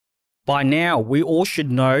By now, we all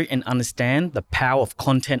should know and understand the power of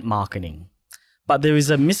content marketing. But there is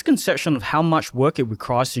a misconception of how much work it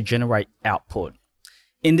requires to generate output.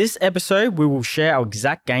 In this episode, we will share our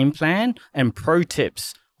exact game plan and pro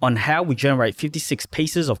tips on how we generate 56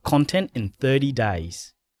 pieces of content in 30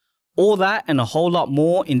 days. All that and a whole lot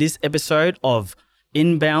more in this episode of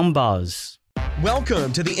Inbound Buzz.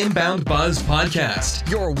 Welcome to the Inbound Buzz Podcast,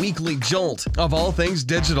 your weekly jolt of all things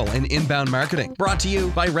digital and inbound marketing. Brought to you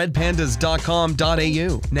by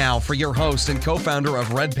redpandas.com.au. Now for your host and co-founder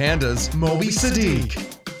of Red Pandas, Moby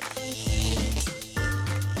Sadiq.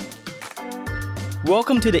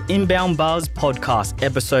 Welcome to the Inbound Buzz Podcast,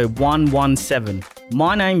 episode 117.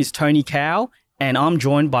 My name is Tony Cow, and I'm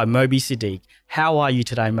joined by Moby Sadiq. How are you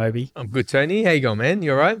today, Moby? I'm good, Tony. How you going, man?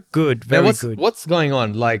 You all right? Good, very good. What's going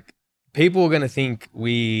on? Like, people are going to think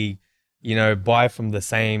we, buy from the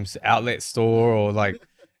same outlet store or like,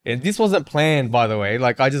 and this wasn't planned, by the way.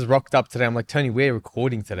 Like, I just rocked up today. I'm like, Tony, we're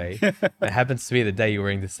recording today. It happens to be the day you're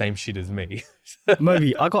wearing the same shit as me.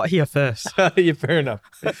 Moby, I got here first. Yeah, fair enough.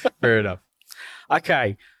 Fair enough.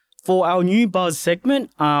 Okay, for our new Buzz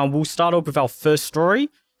segment, we'll start off with our first story.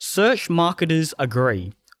 Search marketers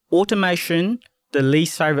agree. Automation, the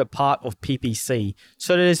least favorite part of PPC.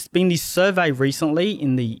 So there's been this survey recently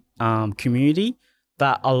in the community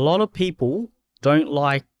that a lot of people don't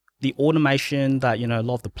like the automation that, a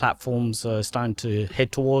lot of the platforms are starting to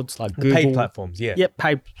head towards, like Google. Paid platforms, yeah. Yep,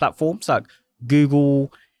 paid platforms like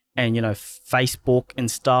Google and, Facebook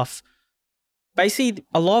and stuff. Basically,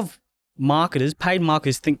 a lot of paid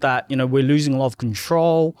marketers think that, we're losing a lot of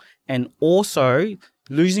control, and also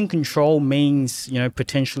losing control means,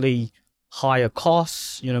 potentially higher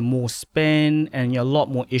costs, more spend, and a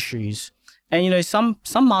lot more issues. And, some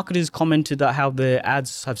marketers commented that how their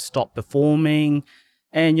ads have stopped performing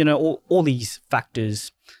and, all these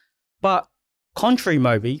factors. But contrary,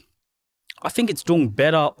 Moby, I think it's doing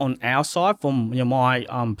better on our side from, my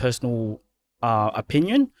personal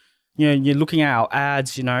opinion. You're looking at our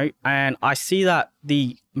ads, and I see that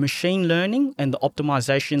the machine learning and the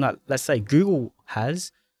optimization that, let's say, Google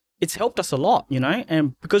has, it's helped us a lot,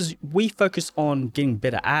 and because we focus on getting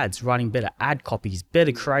better ads, writing better ad copies,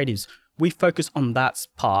 better creatives, we focus on that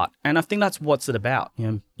part. And I think that's what's it about,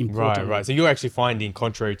 Right. So you're actually finding,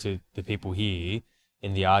 contrary to the people here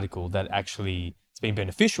in the article, that actually it's been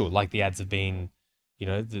beneficial. Like the ads have been,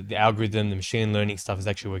 the algorithm, the machine learning stuff is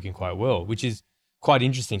actually working quite well, which is quite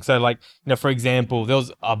interesting. So like, for example, there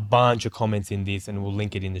was a bunch of comments in this, and we'll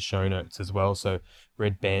link it in the show notes as well. So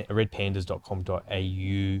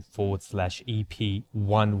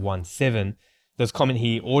redpandas.com.au/EP117. There's a comment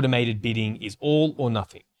here: automated bidding is all or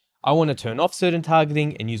nothing. I want to turn off certain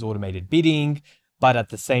targeting and use automated bidding, but at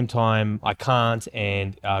the same time, I can't,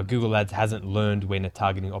 and Google Ads hasn't learned when a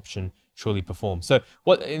targeting option truly performs. So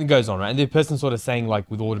it goes on, right? And the person's sort of saying,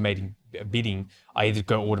 like, with automating bidding, I either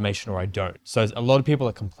go automation or I don't. So a lot of people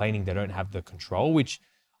are complaining they don't have the control, which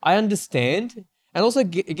I understand. And also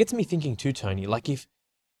it gets me thinking too, Tony, like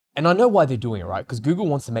and I know why they're doing it, right? Because Google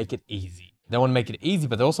wants to make it easy. They want to make it easy,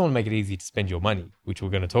 but they also want to make it easy to spend your money, which we're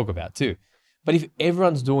going to talk about too. But if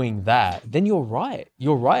everyone's doing that, then you're right.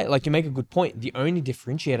 You're right. Like, you make a good point. The only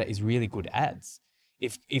differentiator is really good ads.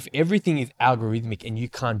 If everything is algorithmic and you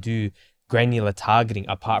can't do granular targeting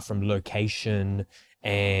apart from location,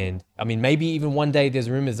 and I mean, maybe even one day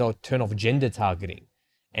there's rumors they'll turn off gender targeting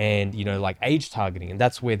and, like age targeting. And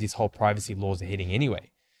that's where this whole privacy laws are heading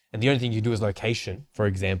anyway. And the only thing you do is location, for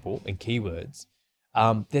example, and keywords.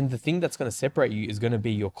 Then the thing that's going to separate you is going to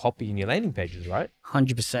be your copy and your landing pages, right?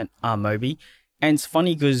 100%, Moby. And it's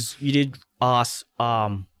funny because you did ask,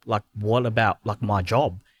 what about like my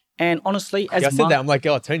job? And honestly, I said that, I'm like,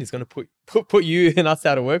 oh, Tony's going to put you and us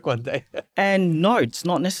out of work one day. And no, it's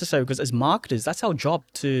not necessary, because as marketers, that's our job,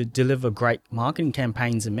 to deliver great marketing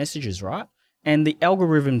campaigns and messages, right? And the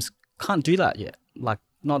algorithms can't do that yet, like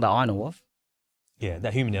not that I know of. Yeah,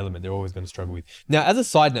 that human element they're always going to struggle with. Now, as a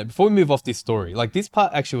side note, before we move off this story, like this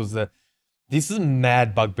part actually was this is a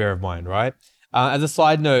mad bugbear of mine, right? As a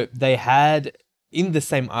side note, they had in the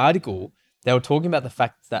same article, they were talking about the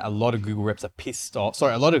fact that a lot of Google reps are pissed off.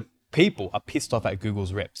 Sorry, a lot of people are pissed off at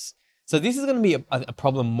Google's reps. So this is going to be a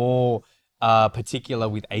problem more particular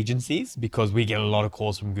with agencies, because we get a lot of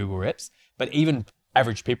calls from Google reps, but even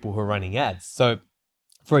average people who are running ads. So,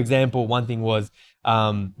 for example, one thing was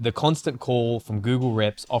the constant call from Google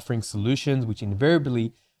reps offering solutions which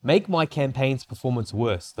invariably make my campaign's performance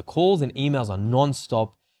worse. The calls and emails are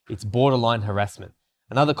non-stop. It's borderline harassment.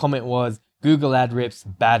 Another comment was, Google ad reps,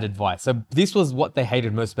 bad advice. So this was what they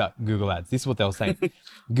hated most about Google ads. This is what they were saying.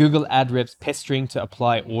 Google ad reps pestering to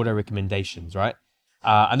apply auto recommendations, right?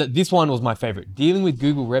 This one was my favorite. Dealing with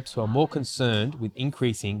Google reps who are more concerned with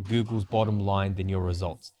increasing Google's bottom line than your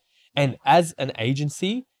results. And as an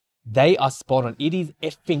agency, they are spot on. It is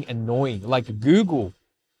effing annoying. Like Google,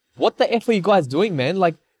 what the F are you guys doing, man?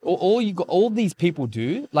 Like all these people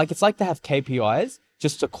do, like it's like they have KPIs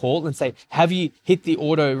just to call and say, have you hit the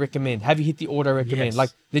auto recommend? Have you hit the auto recommend? Yes. Like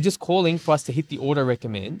they're just calling for us to hit the auto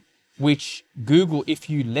recommend, which Google, if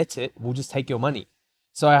you let it, will just take your money.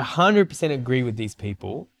 So I 100% agree with these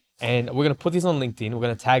people. And we're going to put this on LinkedIn. We're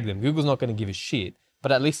going to tag them. Google's not going to give a shit,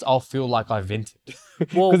 but at least I'll feel like I vented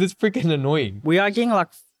because Well, it's freaking annoying. we are getting like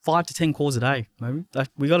 5 to 10 calls a day, maybe. Like,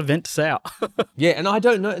 we got to vent this out. Yeah, and I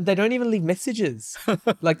don't know. They don't even leave messages.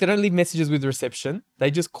 Like they don't leave messages with reception. They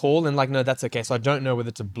just call and like, no, that's okay. So I don't know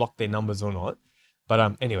whether to block their numbers or not.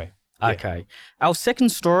 But anyway. Yeah. Okay. Our second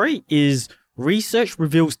story is research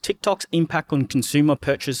reveals TikTok's impact on consumer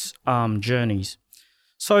purchase journeys.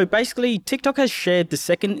 So basically, TikTok has shared the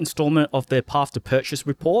second installment of their Path to Purchase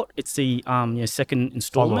report. It's the second Follow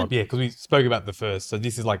installment. up. Yeah, because we spoke about the first. So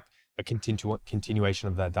this is like a continuation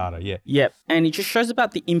of that data. Yeah. Yep. And it just shows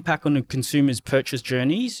about the impact on the consumer's purchase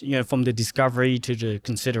journeys, from the discovery to the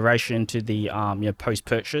consideration to the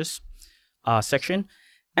post-purchase section.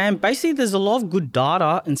 And basically, there's a lot of good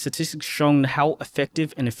data and statistics showing how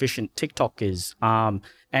effective and efficient TikTok is,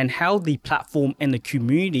 and how the platform and the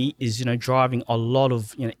community is, driving a lot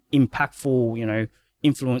of, impactful,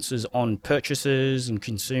 influences on purchases and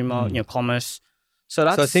consumer, commerce. So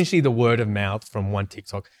that's So essentially the word of mouth from one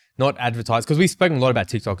TikTok, not advertised, because we've spoken a lot about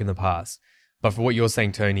TikTok in the past. But for what you're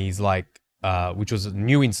saying, Tony, is like, which was a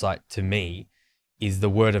new insight to me, is the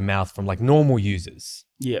word of mouth from like normal users.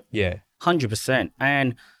 Yep. Yeah. 100%.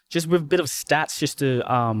 And just with a bit of stats just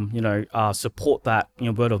to, support that,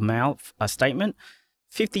 word of mouth statement,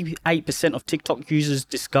 58% of TikTok users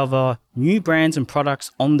discover new brands and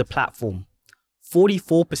products on the platform.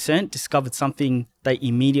 44% discovered something they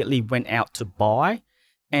immediately went out to buy.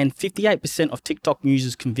 And 58% of TikTok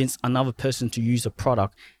users convinced another person to use a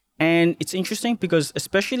product. And it's interesting because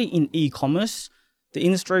especially in e-commerce, the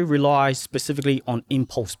industry relies specifically on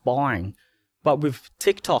impulse buying. But with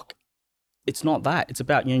TikTok, it's not that. It's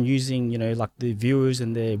about using like the viewers,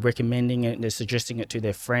 and they're recommending it and they're suggesting it to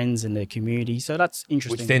their friends and their community. So that's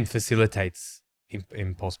interesting. Which then facilitates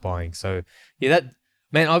impulse buying. So yeah, that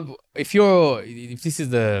man, if this is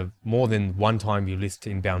the more than one time you listen to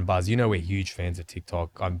Inbound Buzz, we're huge fans of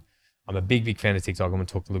TikTok. I'm a big fan of TikTok. I'm gonna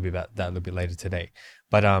talk a little bit about that a little bit later today.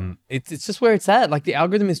 But it's just where it's at. Like the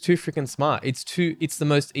algorithm is too freaking smart. It's the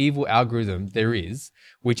most evil algorithm there is,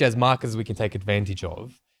 which as marketers we can take advantage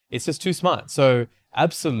of. It's just too smart. So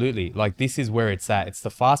absolutely, like this is where it's at. It's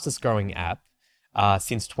the fastest growing app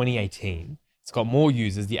since 2018. It's got more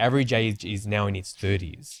users. The average age is now in its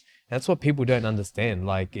 30s. And that's what people don't understand.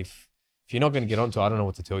 Like if you're not going to get onto, I don't know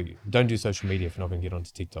what to tell you. Don't do social media if you're not going to get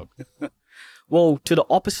onto TikTok. Well, to the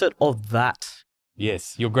opposite of that.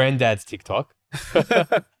 Yes, your granddad's TikTok.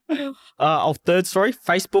 Our third story,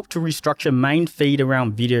 Facebook to restructure main feed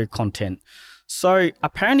around video content. So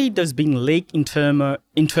apparently there's been leaked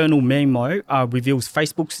internal memo reveals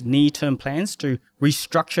Facebook's near-term plans to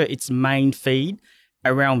restructure its main feed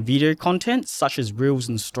around video content such as Reels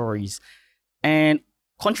and Stories. And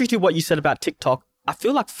contrary to what you said about TikTok, I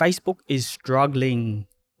feel like Facebook is struggling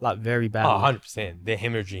like very badly. Oh, 100%. They're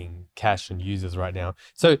hemorrhaging cash and users right now.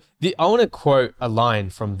 So I want to quote a line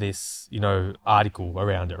from this, article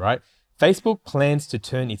around it, right? Facebook plans to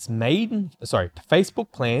turn its main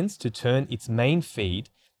feed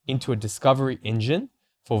into a discovery engine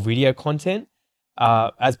for video content,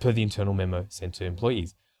 as per the internal memo sent to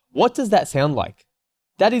employees. What does that sound like?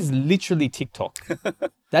 That is literally TikTok.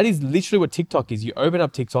 That is literally what TikTok is. You open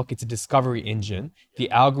up TikTok, it's a discovery engine.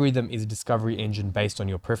 The algorithm is a discovery engine based on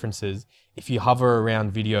your preferences. If you hover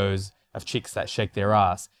around videos of chicks that shake their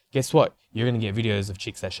ass, guess what? You're going to get videos of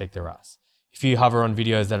chicks that shake their ass. If you hover on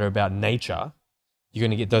videos that are about nature, you're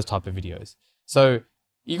going to get those type of videos. So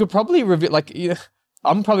you could probably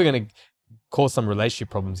I'm probably going to cause some relationship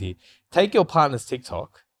problems here. Take your partner's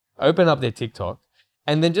TikTok, open up their TikTok,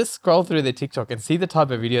 and then just scroll through their TikTok and see the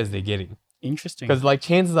type of videos they're getting. Interesting. Because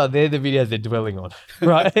chances are they're the videos they're dwelling on,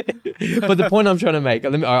 right? But the point I'm trying to make,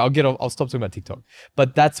 I'll stop talking about TikTok.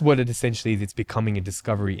 But that's what it essentially is. It's becoming a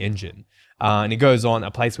discovery engine. And it goes on, a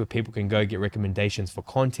place where people can go get recommendations for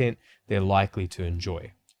content they're likely to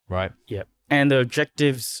enjoy, right? Yep. And the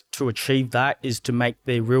objectives to achieve that is to make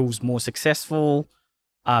their Reels more successful,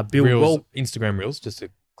 build Reels, Instagram Reels, just to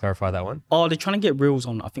clarify that one. Oh, they're trying to get Reels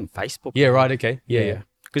on, I think, Facebook. Yeah, right, okay. Yeah.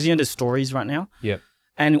 Because there's stories right now. Yeah.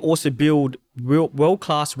 and also build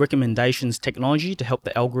world-class recommendations technology to help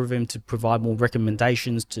the algorithm to provide more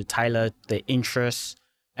recommendations to tailor their interests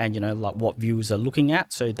and, like what viewers are looking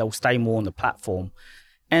at, so they'll stay more on the platform.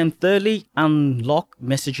 And thirdly, unlock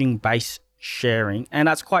messaging-based sharing. And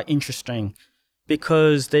that's quite interesting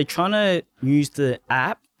because they're trying to use the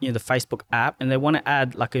app, the Facebook app, and they want to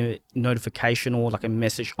add like a notification or like a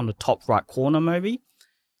message on the top right corner maybe.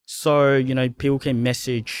 So, people can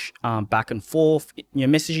message back and forth.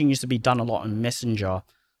 Messaging used to be done a lot on Messenger.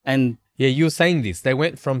 And yeah, you were saying this. They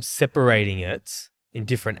went from separating it in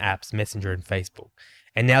different apps, Messenger and Facebook,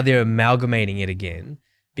 and now they're amalgamating it again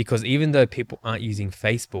because even though people aren't using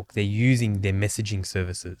Facebook, they're using their messaging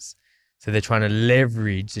services. So they're trying to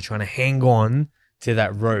leverage, they're trying to hang on to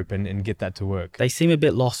that rope and get that to work. They seem a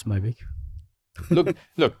bit lost maybe. Look,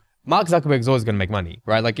 Mark Zuckerberg's always going to make money,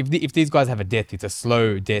 right? Like if these guys have a death, it's a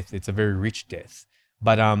slow death. It's a very rich death.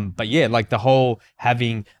 But yeah, like the whole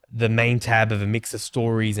having the main tab of a mix of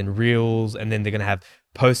stories and reels, and then they're going to have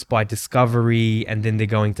posts by discovery, and then they're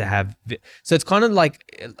going to have, so it's kind of like,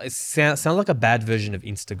 it sounds like a bad version of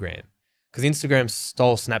Instagram, because Instagram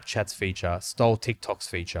stole Snapchat's feature, stole TikTok's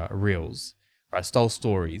feature, reels, right? Stole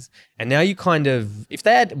stories. And now you kind of, if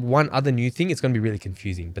they add one other new thing, it's going to be really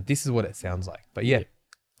confusing, but this is what it sounds like. But yeah.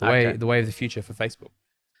 The way of the future for Facebook.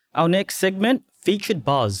 Our next segment, Featured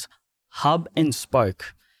Buzz, Hub and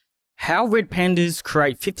Spoke. How Red Pandas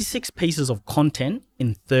create 56 pieces of content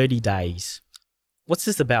in 30 days. What's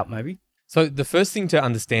this about, Moby? So the first thing to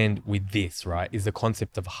understand with this, right, is the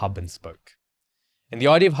concept of hub and spoke. And the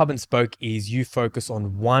idea of hub and spoke is you focus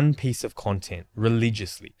on one piece of content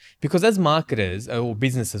religiously. Because as marketers or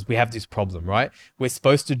businesses, we have this problem, right? We're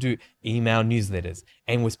supposed to do email newsletters,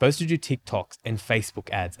 and we're supposed to do TikToks and Facebook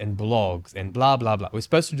ads and blogs and blah, blah, blah. We're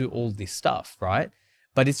supposed to do all this stuff, right?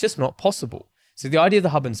 But it's just not possible. So the idea of the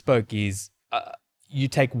hub and spoke is you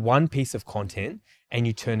take one piece of content and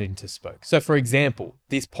you turn it into spoke. So for example,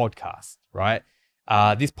 this podcast, right?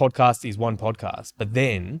 This podcast is one podcast, but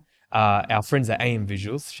then our friends at AM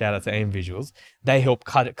Visuals, shout out to AM Visuals, they help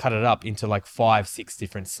cut it up into like 5-6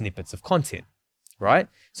 different snippets of content, right?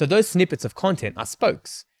 So those snippets of content are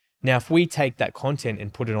spokes. Now, if we take that content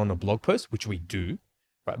and put it on a blog post, which we do,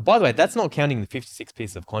 right? By the way, that's not counting the 56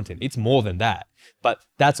 pieces of content. It's more than that, but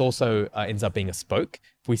that's also ends up being a spoke.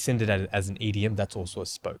 If we send it as an EDM, that's also a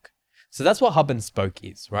spoke. So that's what hub and spoke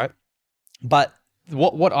is, right? But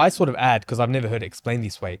what I sort of add, because I've never heard it explained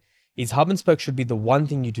this way, is hub and spoke should be the one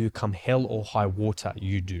thing you do come hell or high water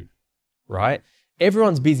you do, right?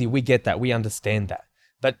 Everyone's busy. We get that. We understand that.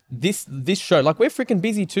 But this show, like we're freaking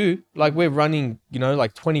busy too. Like we're running,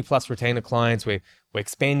 like 20 plus retainer clients. We're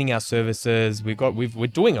expanding our services. We're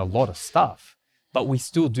doing a lot of stuff, but we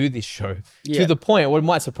still do this show to the point. What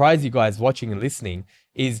might surprise you guys watching and listening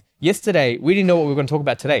is yesterday, we didn't know what we were going to talk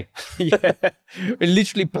about today. We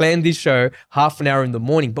literally planned this show half an hour in the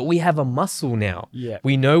morning, but we have a muscle now. Yeah.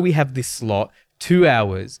 We know we have this slot, 2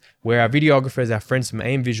 hours, where our videographers, our friends from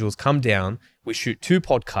AM Visuals come down, we shoot 2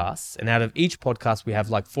 podcasts, and out of each podcast, we have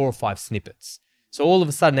like 4 or 5 snippets. So all of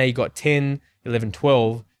a sudden now you got 10, 11,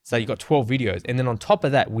 12, so you got 12 videos. And then on top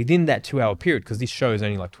of that, within that 2-hour period, because this show is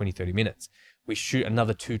only like 20, 30 minutes, we shoot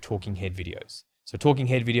another 2 talking head videos. So talking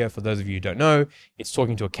head video, for those of you who don't know, it's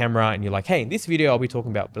talking to a camera and you're like, hey, in this video, I'll be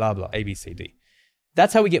talking about blah, blah, A, B, C, D.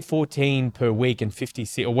 That's how we get 14 per week and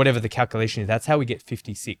 56, or whatever the calculation is. That's how we get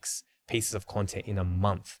 56 pieces of content in a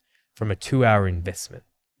month from a 2-hour investment.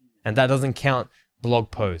 And that doesn't count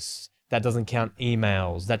blog posts. That doesn't count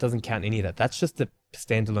emails. That doesn't count any of that. That's just the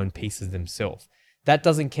standalone pieces themselves. That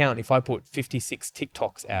doesn't count if I put 56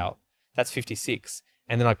 TikToks out. That's 56.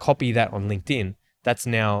 And then I copy that on LinkedIn. That's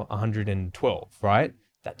now 112, right?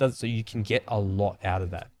 So you can get a lot out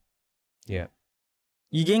of that. Yeah.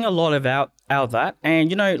 You're getting a lot out of that.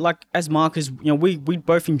 And, like as marketers, we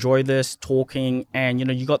both enjoy this talking, and,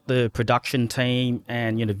 you got the production team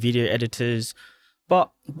and, video editors.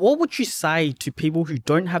 But what would you say to people who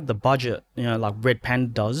don't have the budget, like Red Panda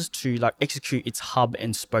does, to like execute its hub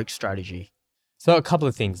and spoke strategy? So a couple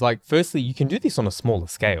of things. Like, firstly, you can do this on a smaller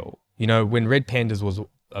scale. When Red Pandas was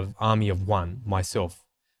an army of one, myself,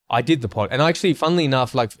 I did the pod. And actually, funnily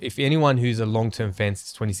enough, like if anyone who's a long-term fan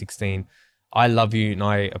since 2016, I love you and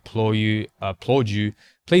I applaud you.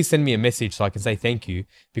 Please send me a message so I can say thank you,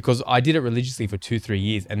 because I did it religiously for 2-3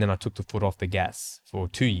 years, and then I took the foot off the gas for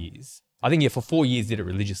 2 years. I think, for 4 years did it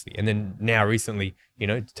religiously. And then now recently,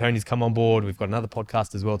 Tony's come on board. We've got another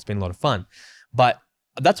podcast as well. It's been a lot of fun. But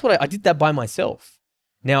that's what I did that by myself.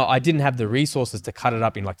 Now, I didn't have the resources to cut it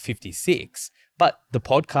up in like 56, but the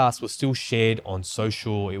podcast was still shared on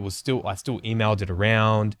social. I still emailed it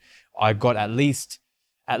around. I got at least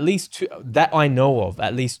at least two that I know of,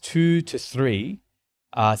 at least 2 to 3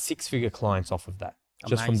 six-figure clients off of that,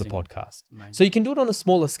 just from the Amazing. podcast. Amazing. So you can do it on a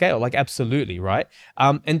smaller scale, like absolutely, right?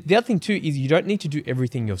 And the other thing too is you don't need to do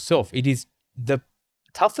everything yourself. It is the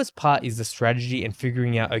toughest part is the strategy and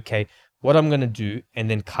figuring out, okay, what I'm going to do and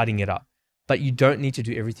then cutting it up. But you don't need to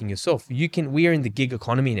do everything yourself. We are in the gig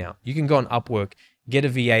economy now. You can go on Upwork, get a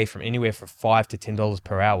VA from anywhere from $5 to $10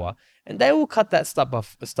 per hour, and they will cut that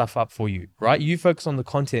stuff up for you, right? You focus on the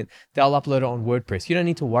content, they'll upload it on WordPress. You don't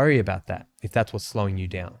need to worry about that if that's what's slowing you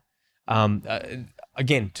down.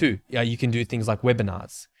 Again, too, you can do things like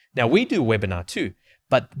webinars. Now, we do webinar too,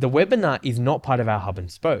 but the webinar is not part of our hub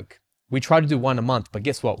and spoke. We try to do one a month, but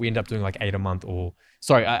guess what? We end up doing like 8 a month, or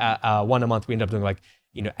one a month. We end up doing like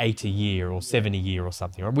 8 a year or 7 a year or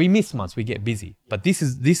something. Right? We miss months. We get busy, but this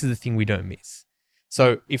is the thing we don't miss.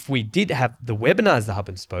 So if we did have the webinar as the hub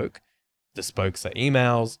and spoke, the spokes are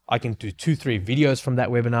emails. I can do 2-3 videos from that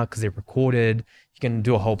webinar because they're recorded. You can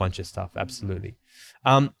do a whole bunch of stuff. Absolutely.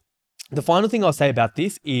 The final thing I'll say about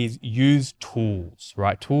this is use tools,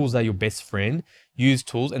 right? Tools are your best friend. Use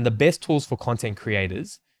tools, and the best tools for content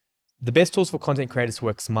creators. The best tools for content creators to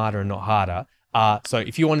work smarter and not harder are, so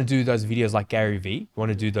if you want to do those videos like Gary Vee, you want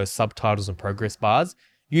to do those subtitles and progress bars,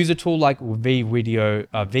 use a tool like Video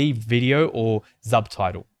or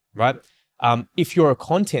Subtitle, right? If you're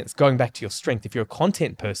going back to your strength, if you're a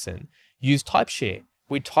content person, use TypeShare.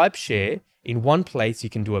 With TypeShare, in one place, you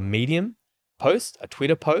can do a Medium post, a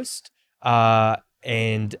Twitter post,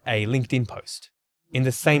 and a LinkedIn post in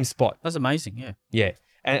the same spot. That's amazing. Yeah. Yeah.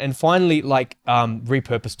 And finally, like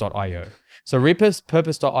repurpose.io. So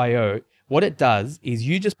repurpose.io, what it does is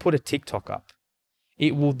you just put a TikTok up.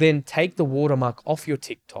 It will then take the watermark off your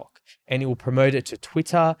TikTok and it will promote it to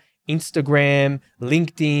Twitter, Instagram,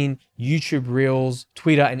 LinkedIn, YouTube Reels,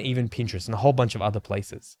 Twitter, and even Pinterest and a whole bunch of other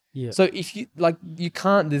places. Yeah. So if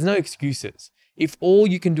there's no excuses. If all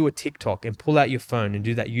you can do a TikTok and pull out your phone and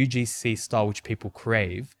do that UGC style, which people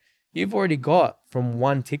crave, you've already got from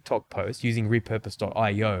one TikTok post using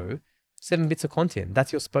repurpose.io, 7 bits of content.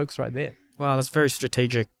 That's your spokes right there. Wow, that's very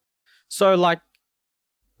strategic. So like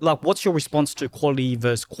what's your response to quality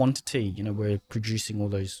versus quantity? We're producing all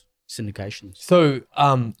those syndications. So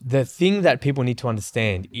the thing that people need to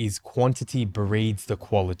understand is quantity breeds the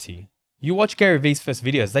quality. You watch Gary Vee's first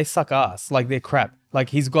videos, they suck ass. Like they're crap. Like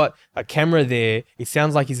he's got a camera there. It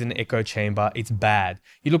sounds like he's in an echo chamber. It's bad.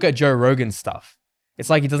 You look at Joe Rogan's stuff. It's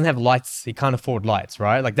like he doesn't have lights. He can't afford lights,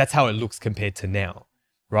 right? Like that's how it looks compared to now,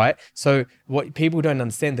 right? So what people don't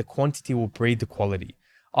understand, the quantity will breed the quality.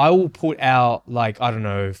 I will put out 4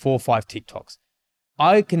 or 5 TikToks.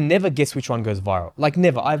 I can never guess which one goes viral. Like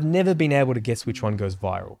never. I've never been able to guess which one goes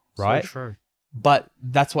viral, right? So true. But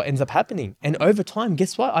that's what ends up happening. And over time,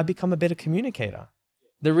 guess what? I become a better communicator.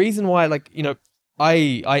 The reason why, I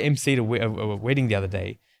emceed a wedding the other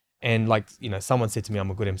day, and someone said to me, I'm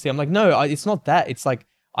a good MC. I'm like, no, it's not that. It's like,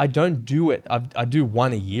 I don't do it. I do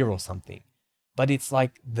one a year or something. But it's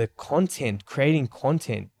like the content, creating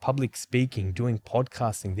content, public speaking, doing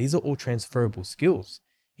podcasting, these are all transferable skills.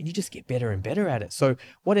 And you just get better and better at it. So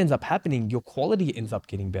what ends up happening, your quality ends up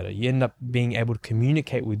getting better. You end up being able to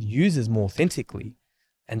communicate with users more authentically.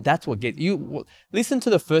 And that's what gets you. Listen to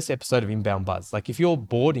the first episode of Inbound Buzz. Like if you're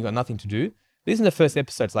bored and you got nothing to do, listen to the first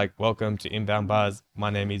episode. It's like, welcome to Inbound Buzz. My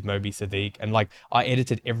name is Moby Sadiq. And I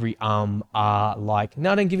edited every now I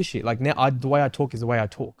don't give a shit. Like now the way I talk is the way I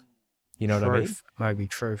talk. You know what I mean? Moby,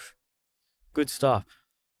 truth. Good stuff.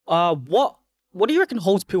 What do you reckon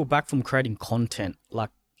holds people back from creating content?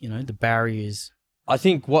 The barriers. I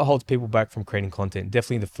think what holds people back from creating content,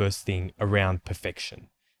 definitely the first thing around perfection.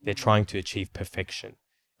 They're trying to achieve perfection.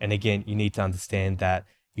 And again, you need to understand that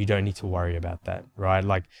you don't need to worry about that, right?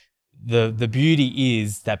 Like the beauty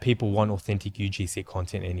is that people want authentic UGC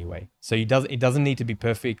content anyway. So it doesn't need to be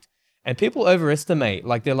perfect. And people overestimate,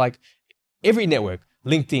 they're like every network,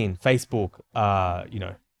 LinkedIn, Facebook,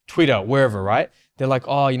 Twitter, wherever, right? They're like,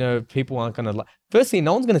 people aren't going to firstly,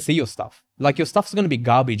 no one's going to see your stuff. Your stuff's going to be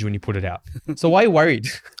garbage when you put it out. So why are you worried?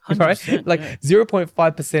 Right?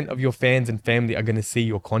 0.5% of your fans and family are going to see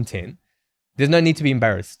your content. There's no need to be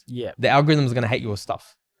embarrassed. Yeah. The algorithm is going to hate your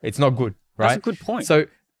stuff. It's not good, right? That's a good point. So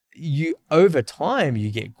over time, you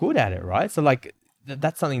get good at it, right? So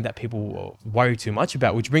that's something that people worry too much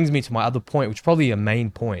about, which brings me to my other point, which probably a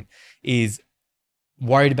main point is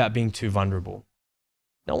worried about being too vulnerable.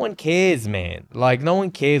 No one cares, man. No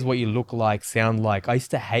one cares what you look like, sound like. I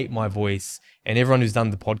used to hate my voice, and everyone who's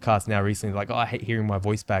done the podcast now recently, I hate hearing my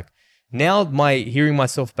voice back. Now, my hearing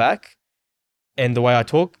myself back and the way I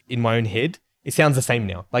talk in my own head, it sounds the same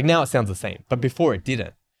now. Now it sounds the same, but before it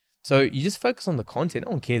didn't. So you just focus on the content.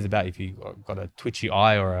 No one cares about if you got a twitchy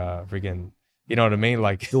eye or a friggin', you know what I mean?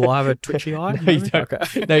 Like, Do I have a twitchy eye? no, you don't.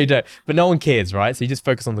 Okay. No, you don't. But no one cares, right? So you just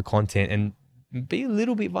focus on the content and be a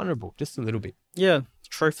little bit vulnerable, just a little bit. Yeah,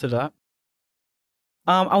 truth to that.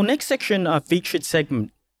 Our next section, featured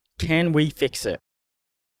segment, Can We Fix It?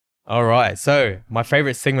 All right. So my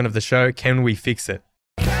favorite segment of the show, Can We Fix It?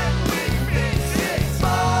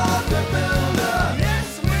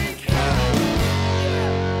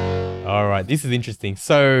 All right, this is interesting.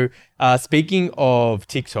 So, speaking of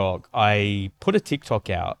TikTok, I put a TikTok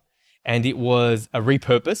out, and it was a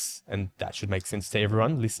repurpose, and that should make sense to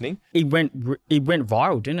everyone listening. It went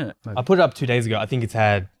viral, didn't it? I put it up 2 days ago. I think it's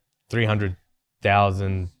had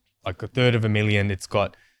 300,000, like a third of a million. It's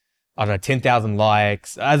got, I don't know, 10,000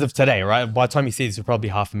 likes as of today, right? By the time you see this, it's probably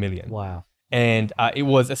 500,000. Wow. And it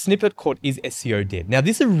was a snippet called "Is SEO Dead?" Now,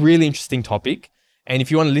 this is a really interesting topic. And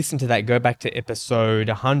if you want to listen to that, go back to episode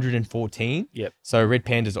 114. Yep. So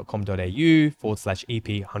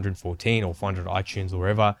redpandas.com.au/EP114 or find it on iTunes or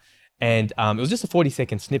wherever. And it was just a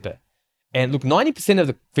 40-second snippet. And look, 90% of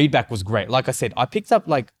the feedback was great. Like I said, I picked up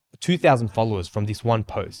like 2,000 followers from this one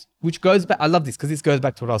post, which goes back. I love this because this goes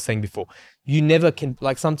back to what I was saying before. You never can,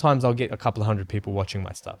 like sometimes I'll get a couple of hundred people watching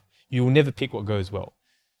my stuff. You will never pick what goes well.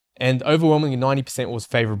 And overwhelmingly 90% was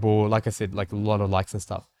favorable. Like I said, like a lot of likes and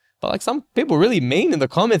stuff. But like some people really mean in the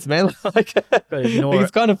comments, man. Like,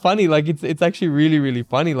 it's kind of funny. Like it's actually really, really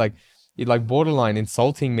funny. Like it like borderline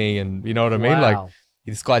insulting me, and you know what I mean? Like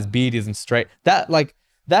this guy's beard isn't straight. That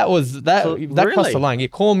crossed the line. Yeah,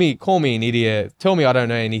 call me an idiot. Tell me I don't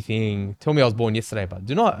know anything. Tell me I was born yesterday, but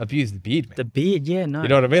do not abuse the beard, man. The beard, yeah, no. You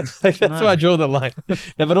know what I mean? Like, that's where I draw the line.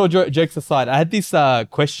 Now, but all jokes aside, I had this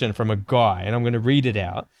question from a guy, and I'm going to read it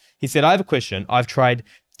out. He said, I have a question. I've tried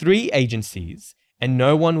 3 agencies and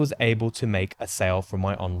no one was able to make a sale from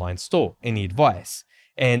my online store. Any advice?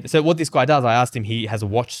 And so what this guy does, I asked him, he has a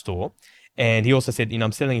watch store. And he also said,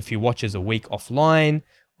 I'm selling a few watches a week offline.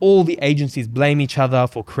 All the agencies blame each other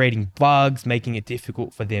for creating bugs, making it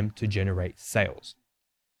difficult for them to generate sales.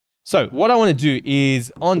 So what I want to do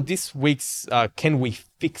is on this week's Can We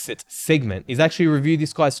Fix It segment is actually review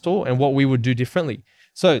this guy's store and what we would do differently.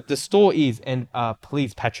 So the store is, and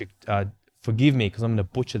please, Patrick, forgive me because I'm going to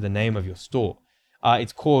butcher the name of your store.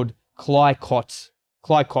 It's called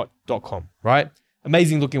Clycott.com, right?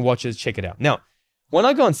 Amazing looking watches. Check it out. Now, when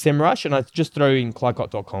I go on SEMrush and I just throw in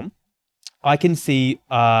Clycott.com, I can see,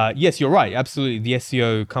 yes, you're right. Absolutely. The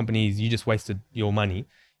SEO companies, you just wasted your money.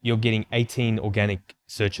 You're getting 18 organic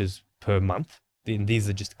searches per month. Then these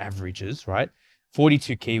are just averages, right?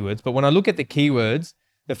 42 keywords. But when I look at the keywords,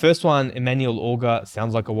 the first one, Emmanuel Auger,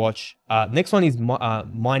 sounds like a watch. Next one is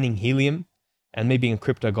mining helium. And me being a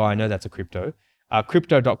crypto guy, I know that's a crypto.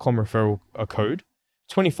 Crypto.com referral code,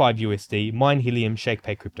 25 USD, mine helium, shake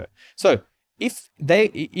pay crypto. So if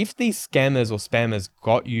these scammers or spammers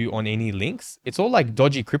got you on any links, it's all like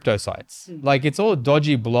dodgy crypto sites. Like it's all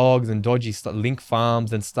dodgy blogs and dodgy link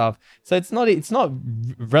farms and stuff. So it's not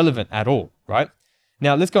relevant at all, right?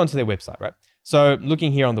 Now let's go onto their website, right? So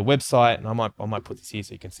looking here on the website, and I might put this here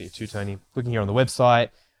so you can see it too, Tony. Looking here on the website,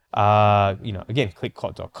 again,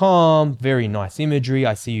 Clycott.com, very nice imagery.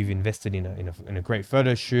 I see you've invested in a great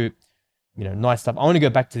photo shoot, nice stuff. I want to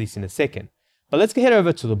go back to this in a second, but let's head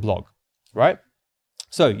over to the blog, right?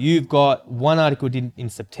 So you've got one article in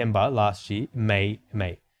September last year, May,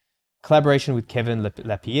 collaboration with Kevin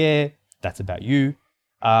Lapierre, that's about you.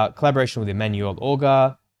 Collaboration with Emmanuel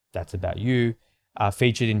Auger, that's about you.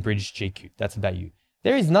 Featured in British GQ, that's about you.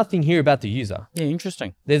 There is nothing here about the user. Yeah,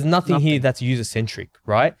 interesting. There's nothing here that's user-centric,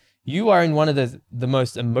 right? You are in one of the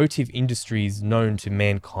most emotive industries known to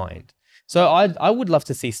mankind. So I would love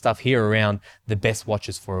to see stuff here around the best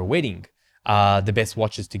watches for a wedding, the best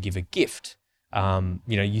watches to give a gift.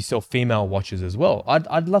 You sell female watches as well.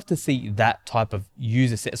 I'd love to see that type of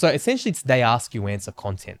user set. So essentially it's they ask you answer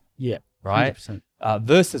content. Yeah, right? 100%.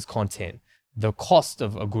 Versus content, the cost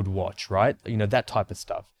of a good watch, right? That type of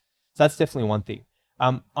stuff. So that's definitely one thing.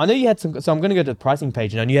 I know you had some, so I'm going to go to the pricing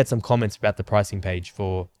page, and I know you had some comments about the pricing page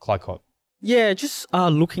for Clycott. Yeah, just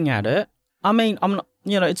looking at it. I mean, I'm not,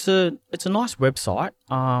 it's a nice website.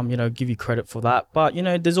 Give you credit for that, but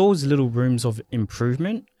there's always little rooms of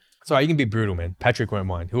improvement. Sorry, you can be brutal, man. Patrick won't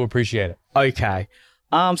mind. He'll appreciate it. Okay.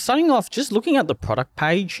 Starting off, just looking at the product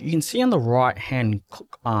page, you can see on the right-hand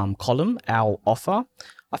column our offer.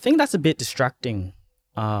 I think that's a bit distracting.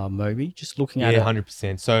 Moby, just looking at it.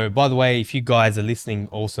 100%. So by the way, if you guys are listening,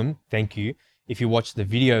 awesome. Thank you. If you watch the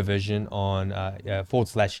video version on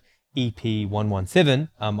 /EP117,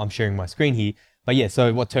 I'm sharing my screen here. But yeah,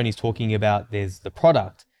 so what Tony's talking about, there's the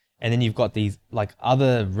product, and then you've got these like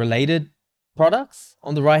other related products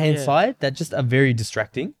on the right-hand Yeah. side that just are very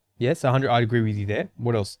distracting. Yes, 100. I'd agree with you there.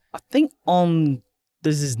 What else? I think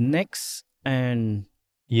there's this next and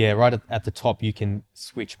Yeah, right at the top, you can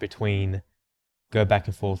switch go back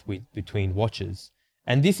and forth between watches.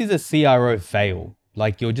 And this is a CRO fail.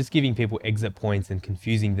 Like you're just giving people exit points and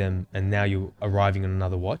confusing them, and now you're arriving on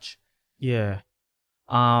another watch. yeah.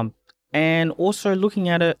 And also looking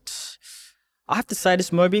at it, I have to say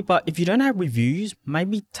this, Moby, but if you don't have reviews,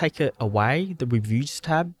 maybe take it away, the reviews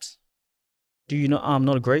tabs. Do you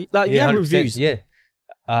not agree? Like, if you have 100%, reviews. Yeah.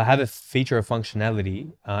 Have a feature of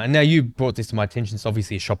functionality. And now you brought this to my attention. It's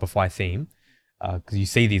obviously a Shopify theme because you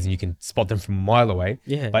see these and you can spot them from a mile away.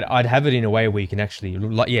 Yeah. But I'd have it in a way where you can actually,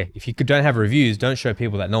 if you don't have reviews, don't show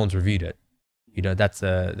people that no one's reviewed it. You know,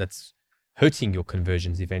 that's hurting your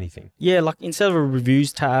conversions, if anything. Yeah, like instead of a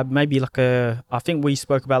reviews tab, maybe like I think we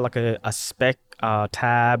spoke about like a spec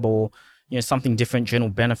tab or, something different, general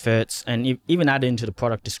benefits, and even add into the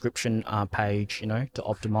product description page, to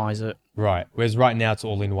optimize it. Right. Whereas right now it's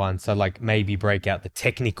all in one. So like maybe break out the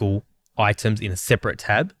technical items in a separate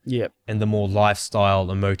tab Yeah. and the more lifestyle,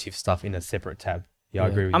 emotive stuff in a separate tab. Yeah, I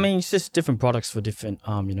agree with you. I mean, it's just different products for different,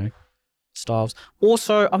 styles.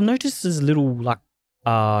 Also, I've noticed there's little like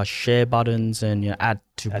share buttons and add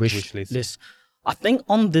to wish list. I think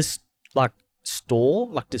on this like store,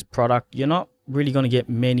 like this product, you're not really going to get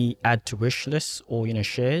many add to wish lists or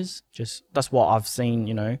shares. Just that's what I've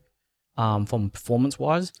seen, from performance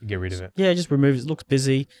wise. Get rid of it. Yeah, just remove it. It looks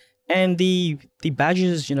busy. And the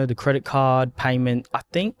badges, the credit card payment, I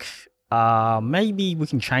think maybe we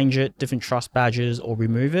can change it, different trust badges, or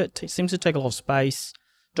remove it. It seems to take a lot of space.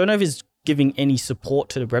 Don't know if it's giving any support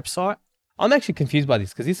to the website. I'm actually confused by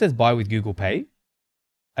this because it says buy with Google Pay.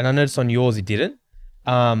 And I noticed on yours it didn't.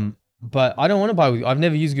 But I don't want to buy with, I've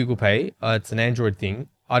never used Google Pay. It's an Android thing.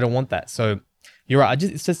 I don't want that. So you're right.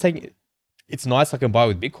 It's just taking, it's nice I can buy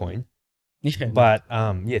with Bitcoin. Yeah. But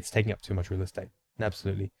it's taking up too much real estate.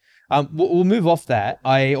 Absolutely. We'll move off that.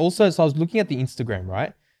 I was looking at the Instagram,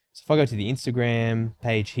 right? So if I go to the Instagram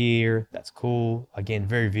page here, that's cool. Again,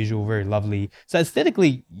 very visual, very lovely. So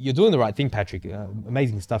aesthetically, you're doing the right thing, Patrick.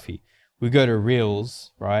 Amazing stuff here. We go to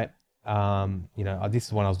Reels, right? This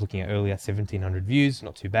is one I was looking at earlier, 1,700 views,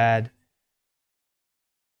 not too bad.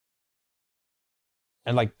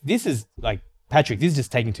 And like, this is like, Patrick, this is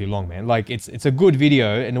just taking too long, man. Like it's a good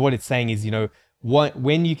video. And what it's saying is,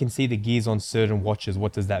 when you can see the gears on certain watches,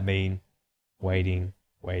 what does that mean? Waiting.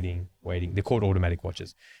 They're called automatic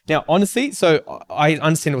watches. Now, honestly, so I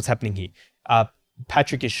understand what's happening here.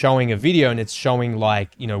 Patrick is showing a video and it's showing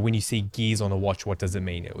like, when you see gears on a watch, what does it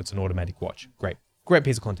mean? It's an automatic watch. Great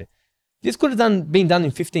piece of content. This could have been done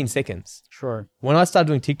in 15 seconds. Sure. When I started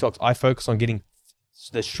doing TikToks, I focused on getting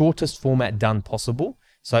the shortest format done possible.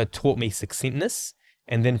 So it taught me succinctness.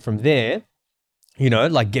 And then from there,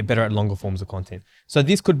 get better at longer forms of content. So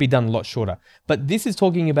this could be done a lot shorter. But this is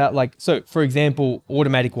talking about so for example,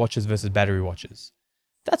 automatic watches versus battery watches.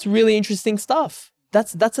 That's really interesting stuff.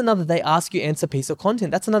 That's another, they ask you answer piece of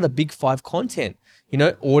content. That's another big 5 content,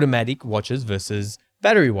 automatic watches versus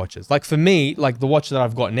battery watches. Like for me, like the watch that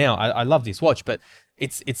I've got now, I love this watch, but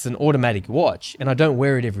it's an automatic watch and I don't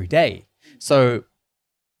wear it every day. So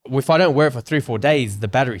if I don't wear it for 3-4 days, the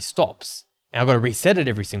battery stops and I've got to reset it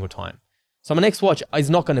every single time. So my next watch is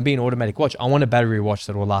not going to be an automatic watch. I want a battery watch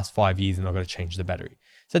that will last 5 years and I've got to change the battery.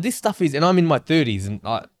 So this stuff is, and I'm in my 30s and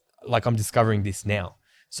I'm discovering this now.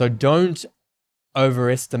 So don't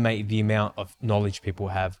overestimate the amount of knowledge people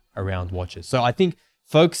have around watches. So I think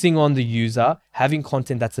focusing on the user, having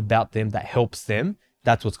content that's about them, that helps them,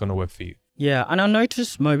 that's what's going to work for you. Yeah, and I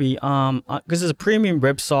noticed maybe, because there's a premium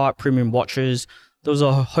website, premium watches, there was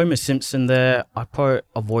a Homer Simpson there. I probably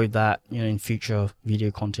avoid that, in future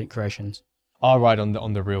video content creations. Oh, right,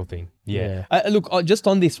 on the real thing. Yeah. Look, just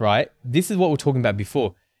on this, right? This is what we're talking about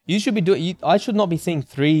before. You should be doing, I should not be seeing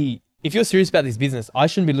 3, if you're serious about this business, I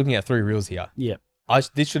shouldn't be looking at 3 reels here. Yeah.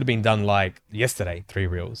 This should have been done like yesterday, 3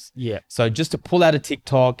 reels. Yeah. So just to pull out a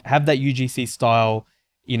TikTok, have that UGC style,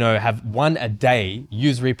 have one a day,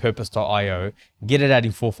 use repurpose.io, get it out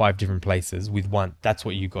in 4 or 5 different places with one. That's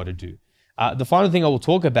what you got to do. The final thing I will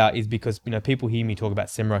talk about is because, people hear me talk about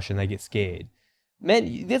SEMrush and they get scared.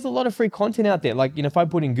 Man, there's a lot of free content out there. Like, if I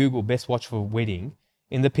put in Google best watch for wedding,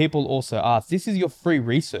 and the people also ask, this is your free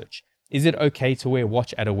research. Is it okay to wear a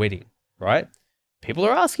watch at a wedding, right? People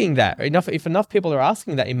are asking that. If enough people are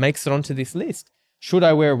asking that, it makes it onto this list. Should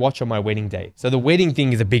I wear a watch on my wedding day? So the wedding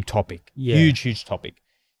thing is a big topic. Yeah. Huge topic.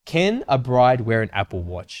 Can a bride wear an Apple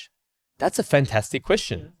Watch? That's a fantastic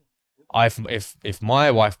question. If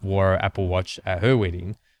my wife wore an Apple Watch at her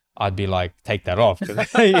wedding, I'd be like, take that off.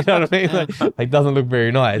 'Cause, you know what I mean? Like, doesn't look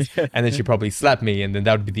very nice. And then she'd probably slap me, and then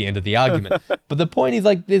that would be the end of the argument. But the point is,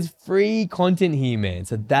 like, there's free content here, man.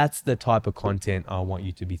 So that's the type of content I want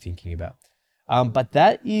you to be thinking about. But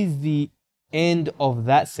that is the end of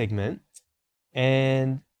that segment.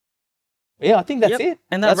 And yeah, I think that's it.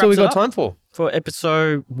 And that's what we got time for. For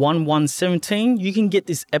episode 1117. You can get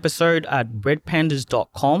this episode at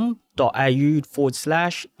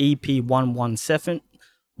redpandas.com.au/EP117.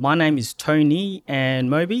 My name is Tony, and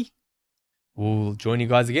Moby. We'll join you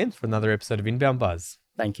guys again for another episode of Inbound Buzz.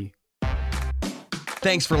 Thank you.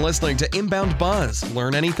 Thanks for listening to Inbound Buzz.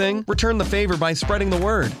 Learn anything? Return the favor by spreading the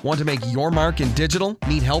word. Want to make your mark in digital?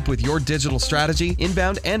 Need help with your digital strategy,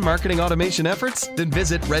 inbound, and marketing automation efforts? Then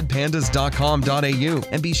visit redpandas.com.au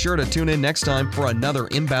and be sure to tune in next time for another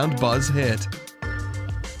Inbound Buzz hit.